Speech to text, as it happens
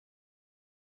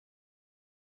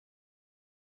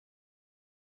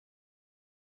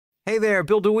Hey there,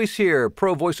 Bill DeWees here,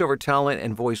 pro voiceover talent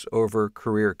and voiceover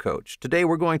career coach. Today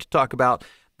we're going to talk about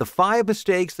the 5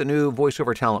 mistakes that new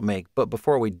voiceover talent make. But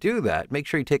before we do that, make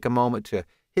sure you take a moment to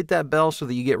hit that bell so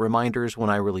that you get reminders when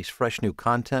I release fresh new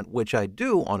content, which I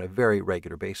do on a very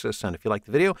regular basis. And if you like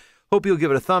the video, hope you'll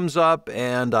give it a thumbs up,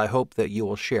 and I hope that you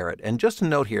will share it. And just a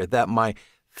note here that my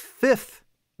 5th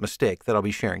mistake that I'll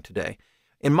be sharing today,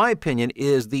 in my opinion,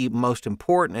 is the most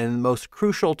important and most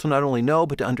crucial to not only know,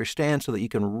 but to understand so that you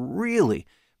can really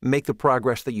make the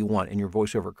progress that you want in your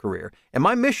voiceover career. And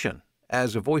my mission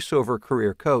as a voiceover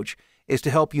career coach is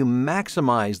to help you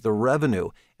maximize the revenue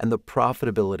and the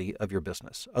profitability of your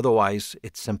business. Otherwise,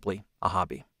 it's simply a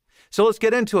hobby. So let's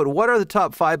get into it. What are the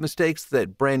top 5 mistakes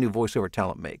that brand new voiceover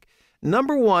talent make?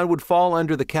 Number 1 would fall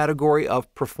under the category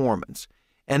of performance,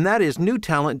 and that is new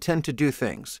talent tend to do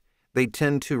things. They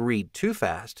tend to read too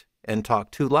fast and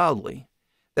talk too loudly.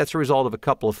 That's a result of a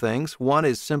couple of things. One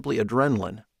is simply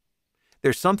adrenaline.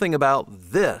 There's something about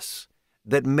this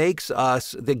that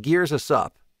that gears us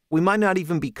up. We might not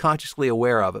even be consciously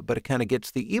aware of it, but it kind of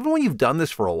gets even when you've done this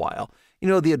for a while, the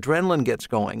adrenaline gets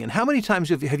going. And how many times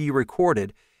have you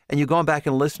recorded and you've gone back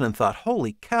and listened and thought,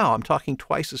 holy cow, I'm talking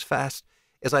twice as fast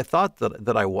as I thought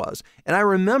that I was. And I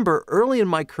remember early in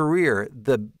my career,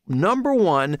 the number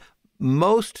one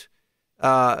most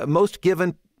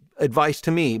given advice to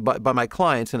me by my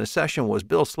clients in a session was,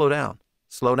 Bill, slow down.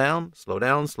 Slow down, slow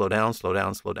down, slow down, slow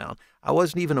down, slow down. I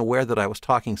wasn't even aware that I was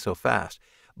talking so fast.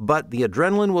 But the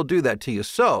adrenaline will do that to you.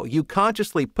 So you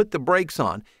consciously put the brakes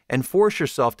on and force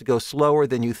yourself to go slower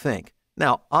than you think.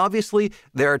 Now, obviously,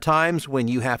 there are times when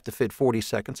you have to fit 40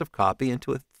 seconds of copy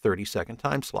into a 30-second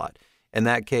time slot. In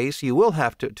that case, you will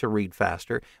have to read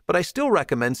faster. But I still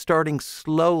recommend starting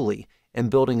slowly and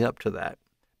building up to that,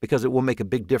 because it will make a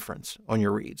big difference on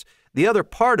your reads. The other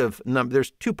part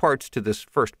there's 2 parts to this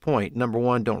first point. Number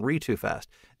 1, don't read too fast.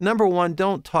 Number 1,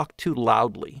 don't talk too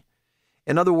loudly.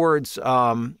 In other words,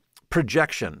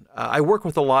 projection. I work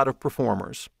with a lot of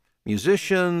performers,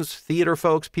 musicians, theater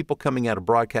folks, people coming out of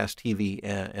broadcast TV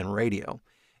and radio.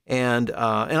 And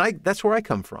that's where I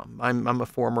come from. I'm a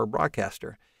former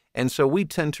broadcaster. And so we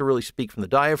tend to really speak from the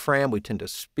diaphragm. We tend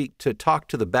to talk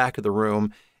to the back of the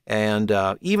room. And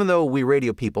even though we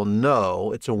radio people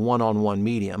know it's a one-on-one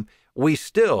medium,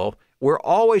 we're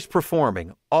always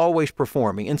performing.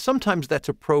 And sometimes that's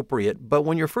appropriate. But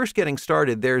when you're first getting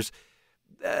started, there's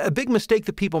a big mistake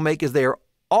that people make is they're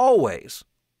always,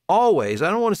 I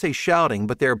don't want to say shouting,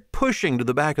 but they're pushing to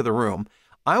the back of the room.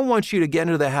 I want you to get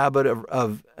into the habit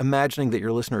of imagining that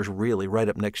your listener is really right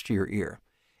up next to your ear.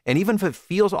 And even if it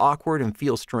feels awkward and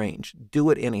feels strange, do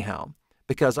it anyhow,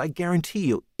 because I guarantee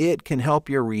you it can help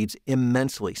your reads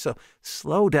immensely. So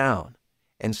slow down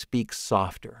and speak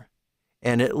softer.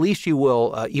 And at least you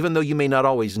will, even though you may not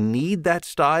always need that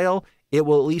style, it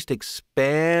will at least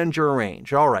expand your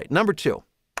range. All right, number 2.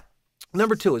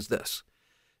 Number 2 is this.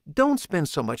 Don't spend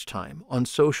so much time on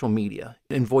social media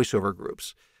in voiceover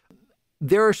groups.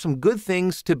 There are some good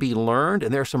things to be learned,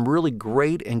 and there are some really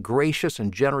great and gracious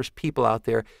and generous people out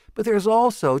there, but there's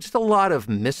also just a lot of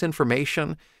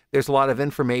misinformation. There's a lot of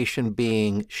information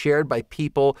being shared by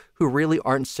people who really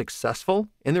aren't successful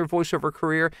in their voiceover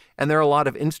career. And there are a lot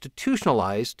of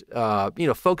institutionalized,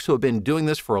 folks who have been doing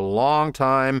this for a long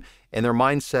time, and their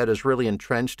mindset is really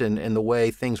entrenched in the way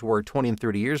things were 20 and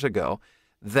 30 years ago,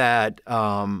 that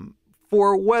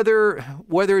for whether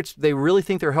it's they really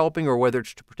think they're helping or whether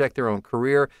it's to protect their own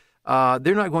career,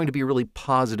 they're not going to be really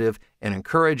positive and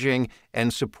encouraging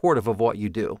and supportive of what you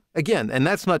do. Again, and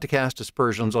that's not to cast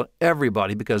aspersions on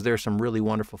everybody, because there's some really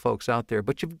wonderful folks out there,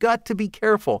 but you've got to be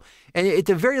careful and at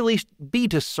the very least be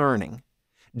discerning.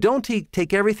 Don't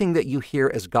take everything that you hear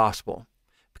as gospel,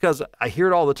 because I hear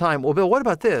it all the time. Well, Bill, what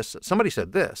about this? Somebody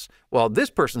said this. Well, this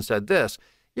person said this.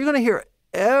 You're going to hear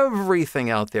everything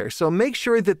out there. So make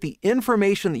sure that the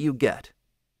information that you get,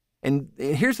 and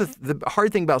here's the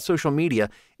hard thing about social media,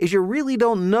 is you really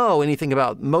don't know anything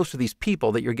about most of these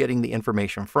people that you're getting the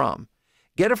information from.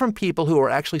 Get it from people who are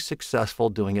actually successful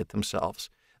doing it themselves.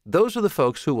 Those are the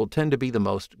folks who will tend to be the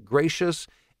most gracious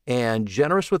and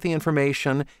generous with the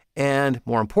information, and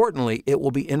more importantly, it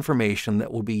will be information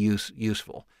that will be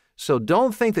useful. So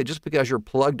don't think that just because you're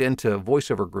plugged into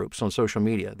voiceover groups on social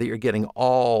media that you're getting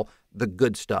all the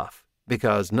good stuff,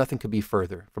 because nothing could be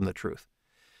further from the truth.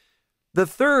 The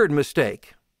third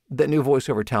mistake that new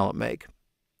voiceover talent make,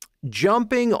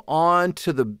 jumping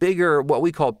onto the bigger, what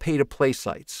we call pay-to-play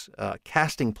sites,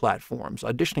 casting platforms,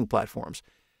 auditioning platforms,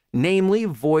 namely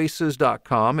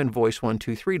voices.com and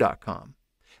voice123.com.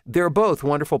 They're both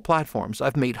wonderful platforms.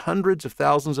 I've made hundreds of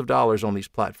thousands of dollars on these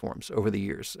platforms over the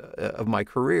years of my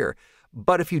career.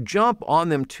 But if you jump on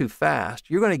them too fast,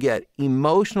 you're going to get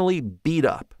emotionally beat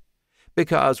up,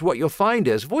 because what you'll find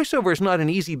is voiceover is not an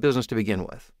easy business to begin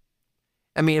with.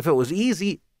 I mean, if it was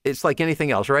easy, it's like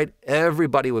anything else, right?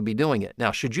 Everybody would be doing it.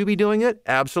 Now, should you be doing it?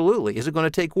 Absolutely. Is it going to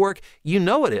take work? You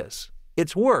know it is.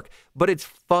 It's work, but it's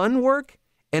fun work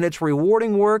and it's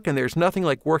rewarding work. And there's nothing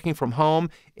like working from home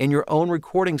in your own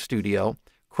recording studio,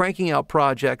 cranking out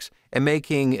projects and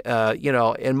making,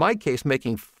 in my case,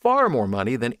 making far more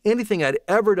money than anything I'd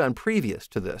ever done previous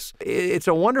to this. It's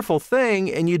a wonderful thing,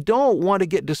 and you don't want to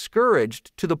get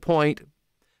discouraged to the point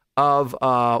of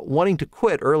wanting to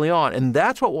quit early on. And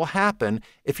that's what will happen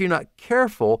if you're not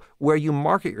careful where you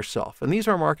market yourself. And these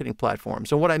are marketing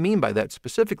platforms. And what I mean by that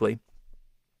specifically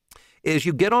is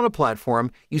you get on a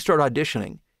platform, you start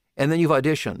auditioning, and then you've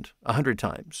auditioned 100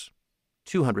 times,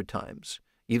 200 times.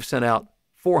 You've sent out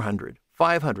 400,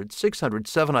 500, 600,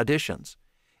 7 auditions,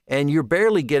 and you're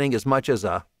barely getting as much as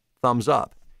a thumbs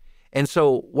up. And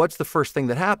so what's the first thing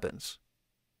that happens?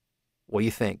 Well,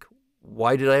 you think,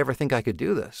 why did I ever think I could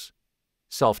do this?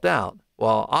 Self-doubt.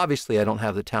 Well, obviously I don't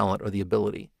have the talent or the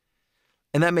ability.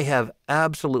 And that may have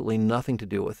absolutely nothing to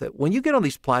do with it. When you get on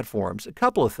these platforms, a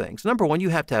couple of things. Number one, you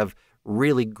have to have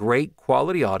really great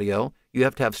quality audio. You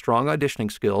have to have strong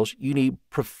auditioning skills. You need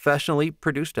professionally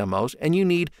produced demos, and you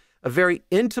need a very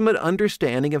intimate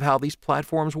understanding of how these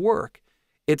platforms work.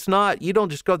 It's not, you don't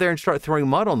just go there and start throwing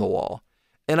mud on the wall.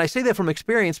 And I say that from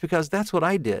experience because that's what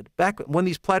I did back when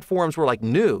these platforms were like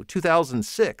new,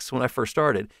 2006, when I first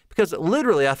started, because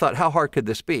literally I thought, how hard could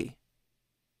this be?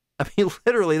 I mean,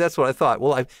 literally, that's what I thought.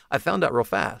 Well, I found out real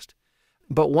fast.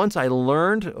 But once I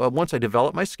learned, once I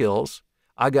developed my skills,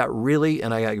 I got really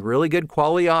good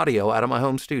quality audio out of my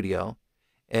home studio,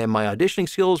 and my auditioning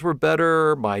skills were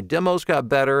better, my demos got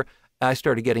better, I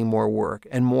started getting more work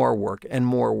and more work and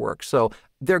more work. So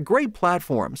they're great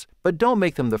platforms, but don't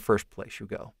make them the first place you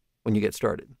go when you get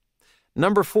started.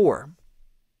 Number 4,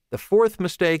 the fourth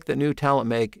mistake that new talent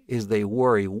make is they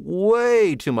worry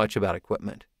way too much about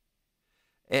equipment.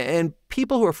 And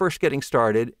people who are first getting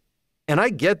started, and I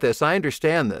get this, I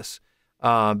understand this,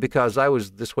 because I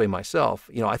was this way myself.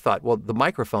 I thought, well, the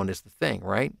microphone is the thing,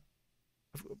 right?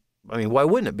 I mean, why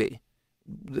wouldn't it be?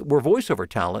 We're voiceover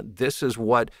talent. This is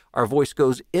what our voice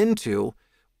goes into.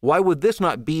 Why would this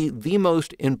not be the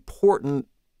most important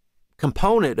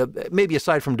component of, maybe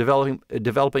aside from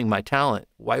developing my talent,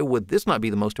 why would this not be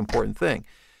the most important thing?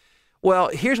 Well,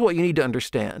 here's what you need to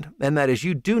understand, and that is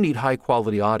you do need high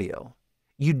quality audio.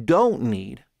 You don't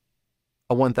need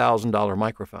a $1,000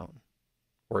 microphone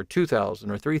or a $2,000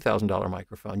 or $3,000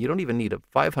 microphone. You don't even need a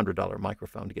 $500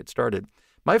 microphone to get started.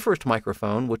 My first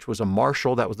microphone, which was a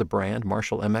Marshall, that was the brand,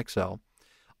 Marshall MXL,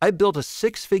 I built a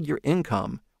 6-figure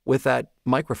income with that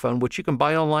microphone, which you can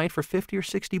buy online for $50 or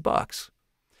 $60.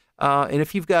 And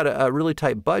if you've got a really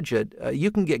tight budget,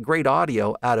 you can get great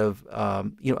audio out of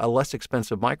a less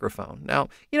expensive microphone. Now,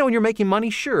 when you're making money,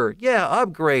 sure, yeah,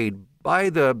 upgrade,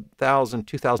 buy the $1,000,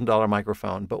 $2,000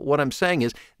 microphone. But what I'm saying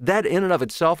is that in and of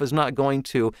itself is not going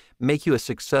to make you a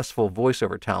successful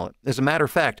voiceover talent. As a matter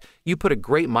of fact, you put a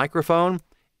great microphone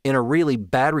in a really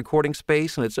bad recording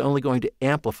space, and it's only going to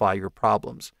amplify your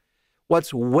problems.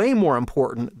 What's way more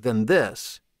important than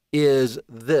this is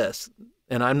this,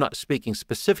 and I'm not speaking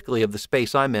specifically of the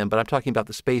space I'm in, but I'm talking about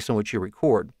the space in which you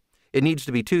record. It needs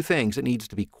to be 2 things. It needs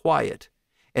to be quiet,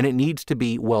 and it needs to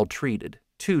be well treated.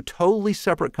 2 totally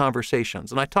separate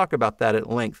conversations, and I talk about that at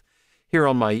length here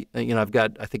on my, I've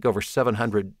got, I think, over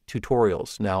 700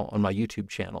 tutorials now on my YouTube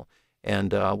channel,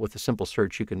 and with a simple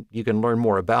search, you can learn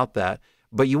more about that.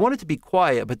 But you want it to be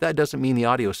quiet, but that doesn't mean the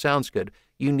audio sounds good.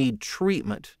 You need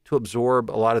treatment to absorb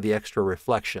a lot of the extra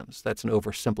reflections. That's an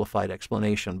oversimplified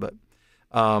explanation. But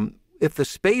if the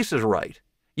space is right,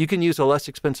 you can use a less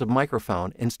expensive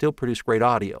microphone and still produce great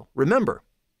audio. Remember,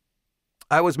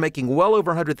 I was making well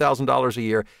over $100,000 a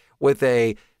year with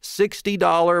a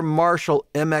 $60 Marshall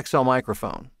MXL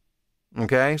microphone.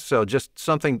 Okay, so just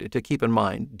something to keep in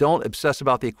mind. Don't obsess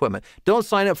about the equipment. Don't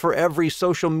sign up for every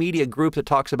social media group that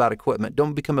talks about equipment.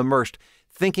 Don't become immersed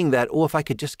thinking that, if I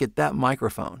could just get that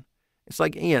microphone. It's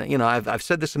like, I've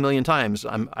said this a million times.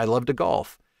 I love to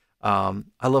golf.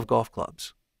 I love golf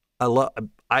clubs. I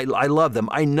love them.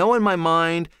 I know in my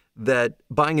mind that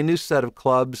buying a new set of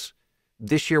clubs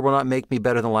this year will not make me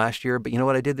better than last year. But you know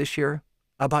what I did this year?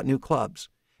 I bought new clubs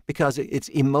because it's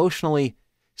emotionally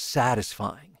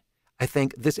satisfying. I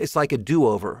think it's like a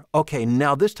do-over. Okay,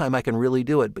 now this time I can really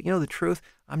do it. But the truth,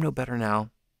 I'm no better now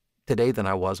today than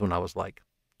I was when I was like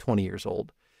 20 years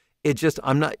old. It just,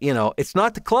 I'm not, it's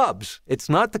not the clubs. It's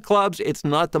not the clubs. It's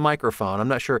not the microphone. I'm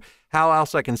not sure how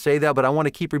else I can say that, but I want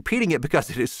to keep repeating it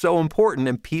because it is so important.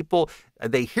 And people,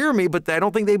 they hear me, but I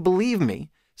don't think they believe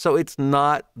me. So it's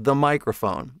not the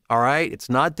microphone, all right? It's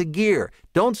not the gear.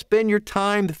 Don't spend your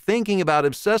time thinking about,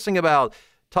 obsessing about,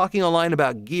 talking online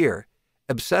about gear.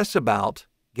 Obsess about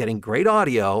getting great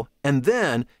audio and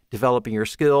then developing your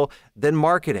skill, then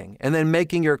marketing, and then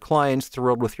making your clients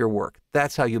thrilled with your work.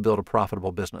 That's how you build a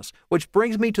profitable business. Which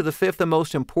brings me to the fifth and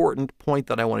most important point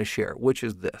that I want to share, which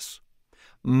is this.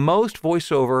 Most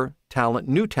voiceover talent,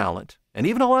 new talent, and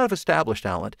even a lot of established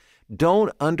talent,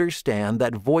 don't understand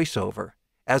that voiceover,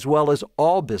 as well as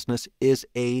all business, is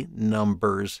a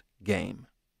numbers game.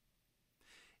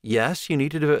 Yes, you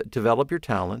need to develop your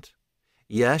talent.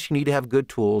 Yes, you need to have good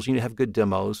tools. You need to have good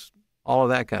demos, all of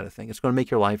that kind of thing. It's going to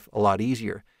make your life a lot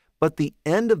easier. But at the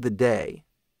end of the day,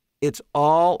 it's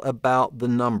all about the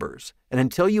numbers. And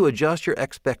until you adjust your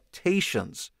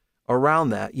expectations around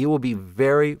that, you will be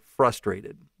very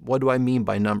frustrated. What do I mean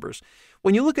by numbers?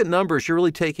 When you look at numbers, you're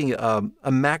really taking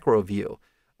a macro view,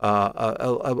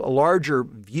 a larger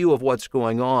view of what's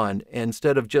going on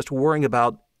instead of just worrying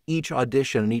about each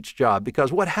audition and each job.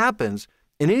 Because what happens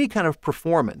in any kind of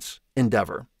performance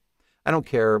endeavor, I don't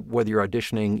care whether you're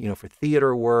auditioning, for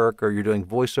theater work or you're doing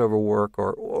voiceover work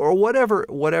or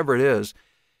whatever it is,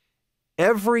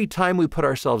 every time we put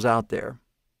ourselves out there,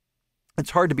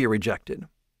 it's hard to be rejected.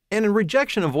 And in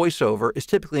rejection of voiceover is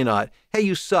typically not, hey,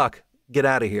 you suck, get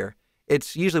out of here.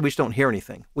 It's usually we just don't hear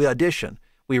anything. We audition,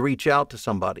 we reach out to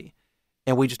somebody,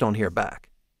 and we just don't hear back.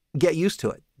 Get used to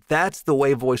it. That's the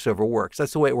way voiceover works.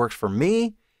 That's the way it works for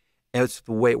me. And it's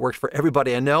the way it works for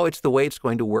everybody I know. It's the way it's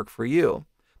going to work for you.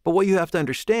 But what you have to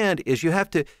understand is you have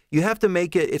to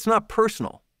make it, it's not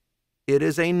personal. It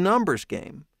is a numbers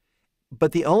game.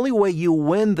 But the only way you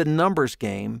win the numbers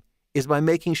game is by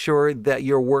making sure that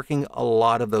you're working a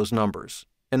lot of those numbers.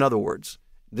 In other words,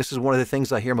 this is one of the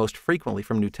things I hear most frequently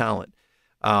from new talent.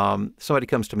 Somebody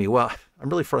comes to me, well, I'm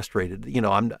really frustrated.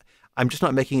 I'm just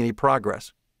not making any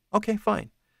progress. Okay,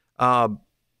 fine.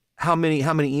 How many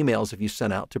emails have you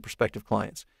sent out to prospective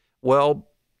clients? Well,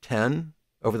 10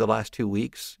 over the last 2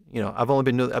 weeks. I've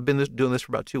been doing this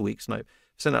for about 2 weeks, and I've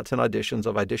sent out 10 auditions.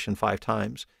 I've auditioned 5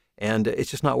 times, and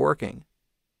it's just not working.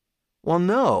 Well,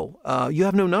 no, you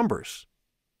have no numbers.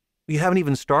 You haven't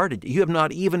even started. You have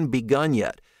not even begun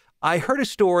yet. I heard a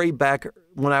story back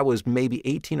when I was maybe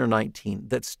 18 or 19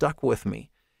 that stuck with me,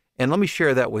 and let me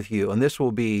share that with you. And this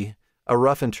will be a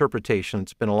rough interpretation.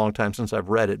 It's been a long time since I've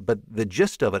read it, but the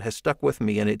gist of it has stuck with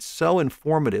me, and it's so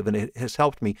informative, and it has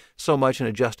helped me so much in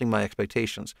adjusting my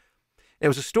expectations. It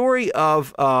was a story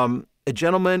of a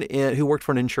gentleman who worked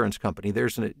for an insurance company.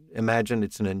 Imagine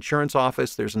it's an insurance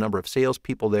office. There's a number of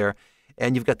salespeople there,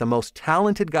 and you've got the most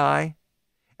talented guy,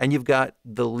 and you've got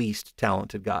the least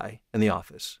talented guy in the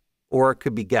office. Or it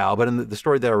could be gal, but in the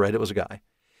story that I read, it was a guy.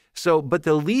 But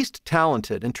the least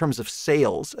talented in terms of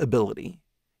sales ability,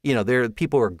 there are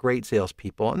people who are great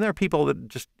salespeople, and there are people that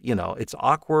just, it's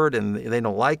awkward and they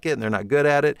don't like it and they're not good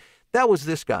at it. That was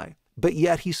this guy. But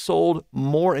yet he sold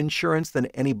more insurance than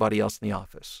anybody else in the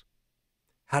office.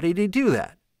 How did he do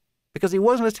that? Because he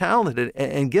wasn't as talented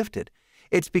and gifted.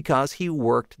 It's because he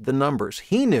worked the numbers.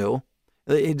 He knew,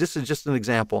 this is just an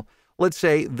example. Let's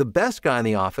say the best guy in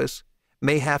the office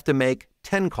may have to make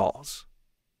 10 calls.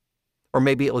 Or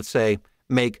maybe, let's say,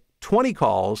 make 20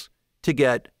 calls to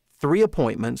get 3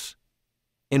 appointments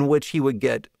in which he would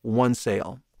get 1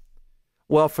 sale.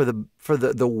 Well, for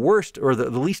the worst or the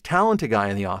least talented guy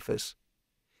in the office,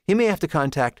 he may have to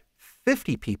contact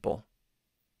 50 people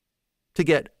to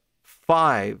get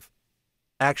 5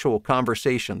 actual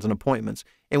conversations and appointments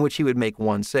in which he would make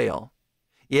 1 sale.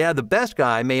 Yeah, the best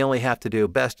guy may only have to do,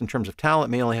 best in terms of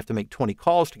talent, may only have to make 20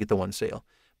 calls to get the 1 sale.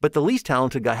 But the least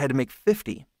talented guy had to make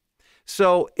 50.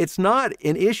 So it's not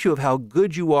an issue of how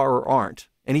good you are or aren't.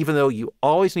 And even though you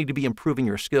always need to be improving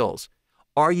your skills,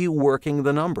 are you working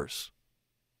the numbers?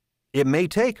 It may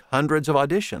take hundreds of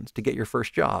auditions to get your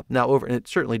first job. Now, and it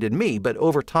certainly did me, but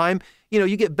over time,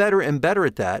 you get better and better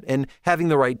at that. And having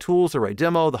the right tools, the right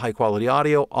demo, the high quality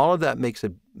audio, all of that makes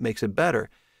it better.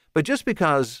 But just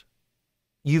because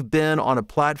you've been on a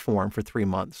platform for 3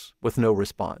 months with no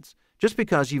response, just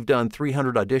because you've done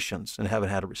 300 auditions and haven't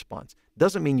had a response,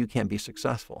 doesn't mean you can't be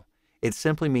successful. It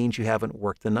simply means you haven't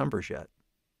worked the numbers yet.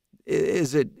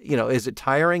 Is it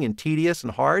tiring and tedious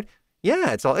and hard?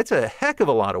 Yeah, it's a heck of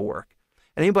a lot of work.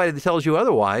 And anybody that tells you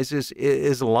otherwise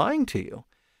is lying to you.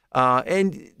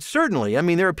 And certainly,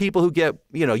 there are people who get,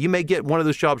 you may get one of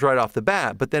those jobs right off the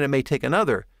bat, but then it may take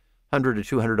another 100 to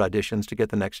 200 auditions to get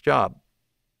the next job.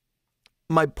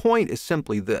 My point is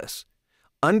simply this.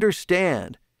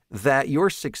 Understand that your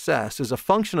success is a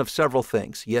function of several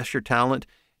things. Yes, your talent,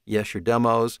 yes, your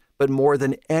demos, but more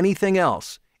than anything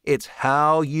else, it's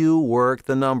how you work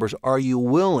the numbers. Are you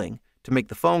willing to make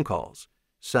the phone calls,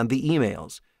 send the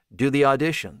emails, do the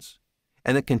auditions,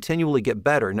 and then continually get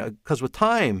better? Because with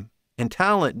time and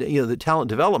talent, the talent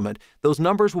development, those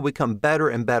numbers will become better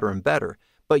and better and better,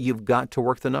 but you've got to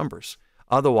work the numbers.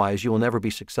 Otherwise, you will never be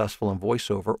successful in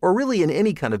voiceover or really in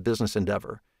any kind of business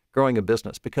endeavor, growing a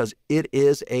business, because it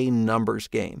is a numbers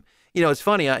game. It's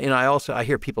funny, I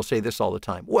hear people say this all the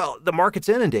time. Well, the market's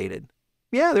inundated.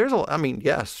 Yeah,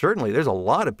 certainly there's a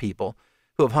lot of people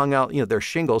who have hung out, their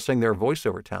shingles saying they're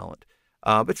voiceover talent.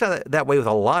 But it's not that way with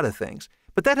a lot of things.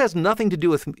 But that has nothing to do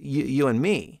with you and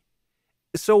me.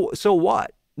 So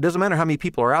what? It doesn't matter how many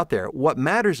people are out there. What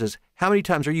matters is how many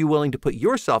times are you willing to put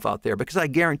yourself out there? Because I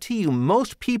guarantee you,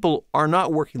 most people are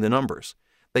not working the numbers.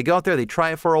 They go out there, they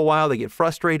try it for a while, they get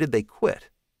frustrated, they quit.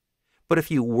 But if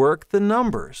you work the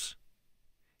numbers,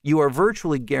 you are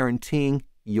virtually guaranteeing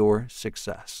your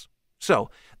success. So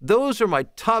those are my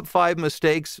top 5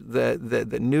 mistakes that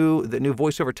new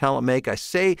voiceover talent make. I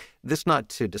say this not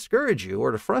to discourage you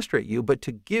or to frustrate you, but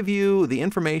to give you the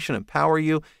information, empower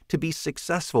you to be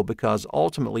successful, because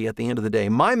ultimately at the end of the day,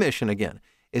 my mission again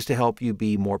is to help you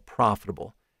be more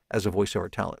profitable as a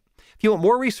voiceover talent. If you want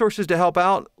more resources to help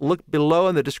out, look below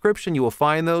in the description. You will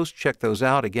find those. Check those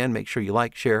out. Again, make sure you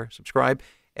like, share, subscribe,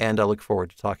 and I look forward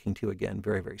to talking to you again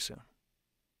very, very soon.